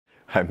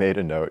I made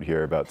a note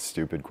here about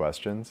stupid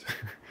questions.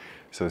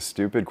 So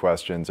stupid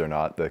questions are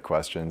not the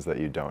questions that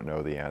you don't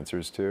know the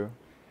answers to.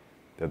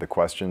 They're the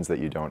questions that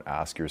you don't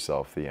ask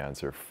yourself the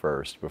answer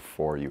first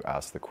before you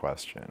ask the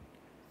question,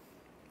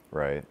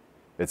 right?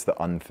 It's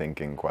the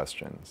unthinking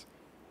questions.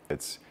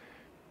 It's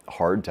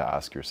hard to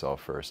ask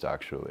yourself first,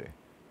 actually.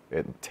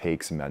 It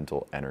takes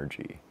mental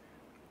energy.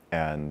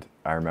 And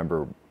I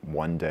remember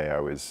one day I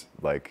was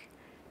like,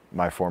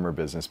 my former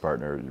business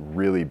partner,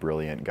 really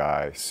brilliant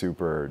guy,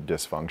 super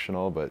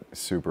dysfunctional, but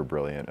super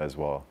brilliant as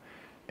well,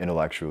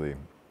 intellectually.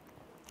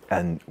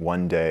 And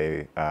one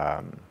day,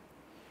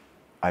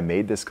 I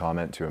made this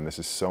comment to him, this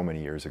is so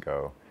many years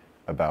ago,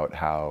 about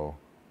how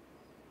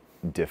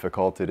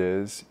difficult it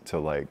is to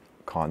like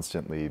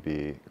constantly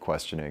be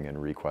questioning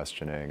and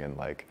re-questioning and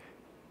like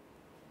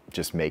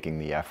just making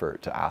the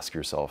effort to ask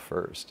yourself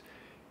first.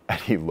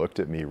 And he looked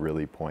at me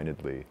really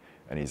pointedly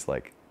and he's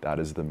like, that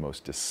is the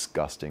most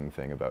disgusting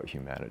thing about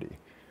humanity.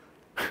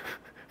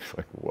 It's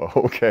like, whoa,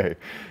 okay.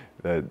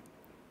 That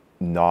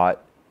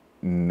not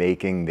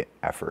making the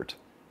effort,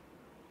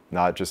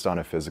 not just on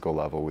a physical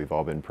level. We've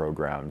all been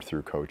programmed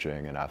through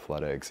coaching and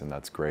athletics, and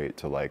that's great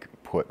to like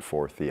put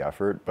forth the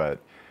effort, but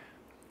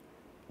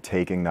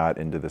taking that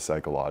into the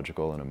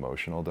psychological and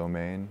emotional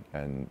domain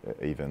and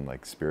even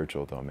like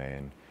spiritual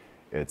domain,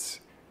 it's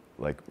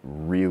like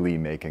really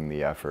making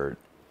the effort.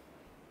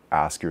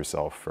 Ask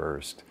yourself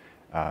first.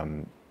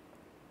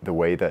 The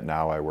way that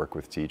now I work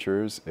with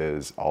teachers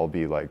is I'll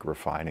be like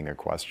refining a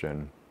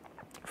question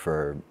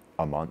for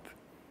a month,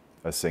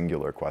 a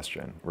singular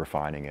question,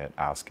 refining it,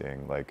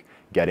 asking, like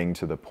getting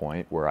to the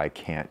point where I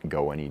can't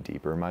go any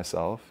deeper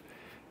myself.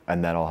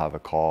 And then I'll have a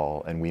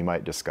call and we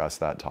might discuss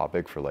that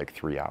topic for like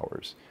 3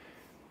 hours.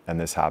 And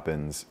this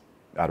happens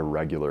at a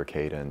regular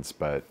cadence,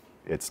 but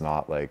it's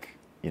not like,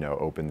 you know,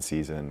 open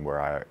season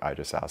where I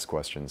just ask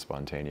questions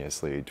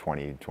spontaneously,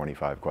 20,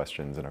 25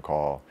 questions in a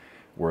call.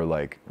 We're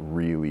like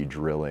really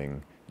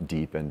drilling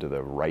deep into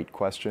the right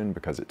question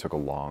because it took a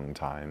long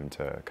time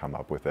to come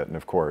up with it. And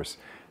of course,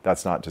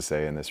 that's not to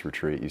say in this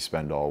retreat you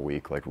spend all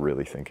week like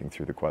really thinking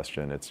through the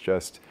question. It's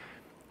just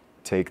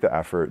take the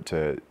effort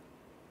to,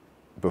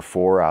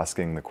 before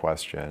asking the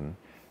question,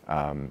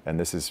 and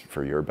this is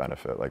for your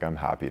benefit, like I'm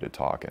happy to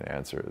talk and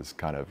answer is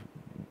kind of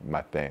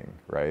my thing,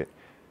 right?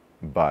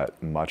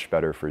 But much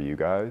better for you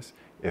guys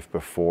if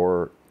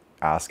before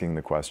asking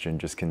the question,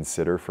 just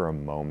consider for a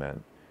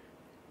moment,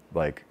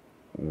 like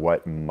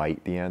what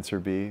might the answer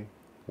be?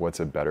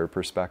 What's a better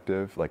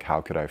perspective? Like how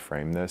could I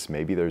frame this?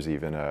 Maybe there's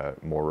even a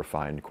more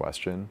refined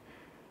question,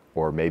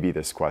 or maybe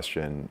this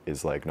question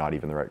is like not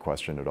even the right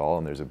question at all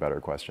and there's a better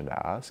question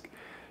to ask.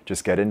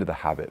 Just get into the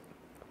habit,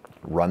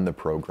 run the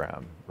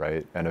program,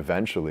 right? And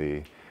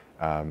eventually,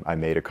 I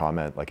made a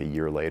comment like a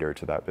year later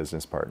to that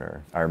business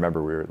partner. I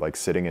remember we were like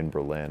sitting in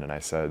Berlin and I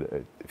said,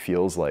 it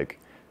feels like,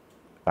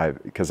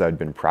 because I'd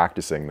been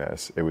practicing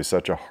this, it was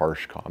such a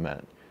harsh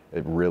comment.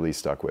 It really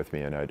stuck with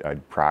me and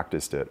I'd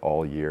practiced it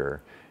all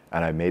year.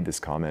 And I made this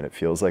comment, it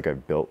feels like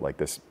I've built like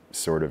this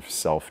sort of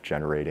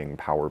self-generating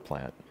power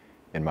plant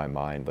in my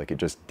mind. Like it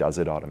just does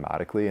it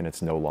automatically and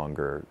it's no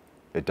longer,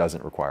 it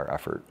doesn't require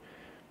effort.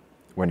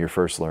 When you're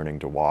first learning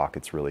to walk,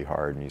 it's really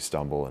hard and you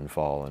stumble and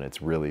fall and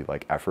it's really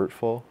like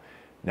effortful.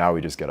 Now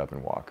we just get up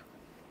and walk.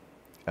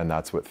 And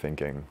that's what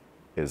thinking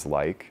is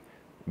like.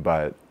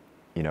 But,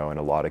 you know, in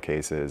a lot of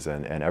cases,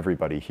 and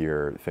everybody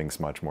here thinks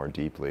much more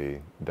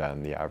deeply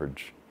than the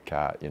average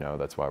cat, you know,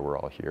 that's why we're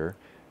all here.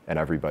 And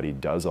everybody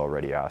does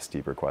already ask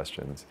deeper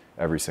questions,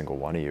 every single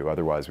one of you,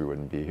 otherwise we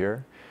wouldn't be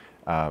here.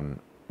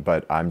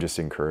 But I'm just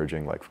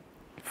encouraging, like,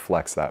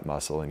 flex that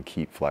muscle and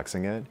keep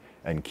flexing it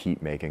and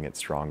keep making it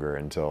stronger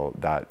until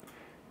that,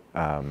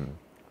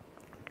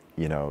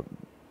 you know,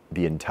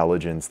 the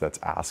intelligence that's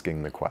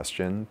asking the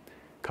question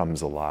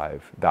comes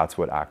alive. That's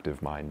what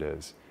active mind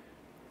is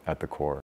at the core.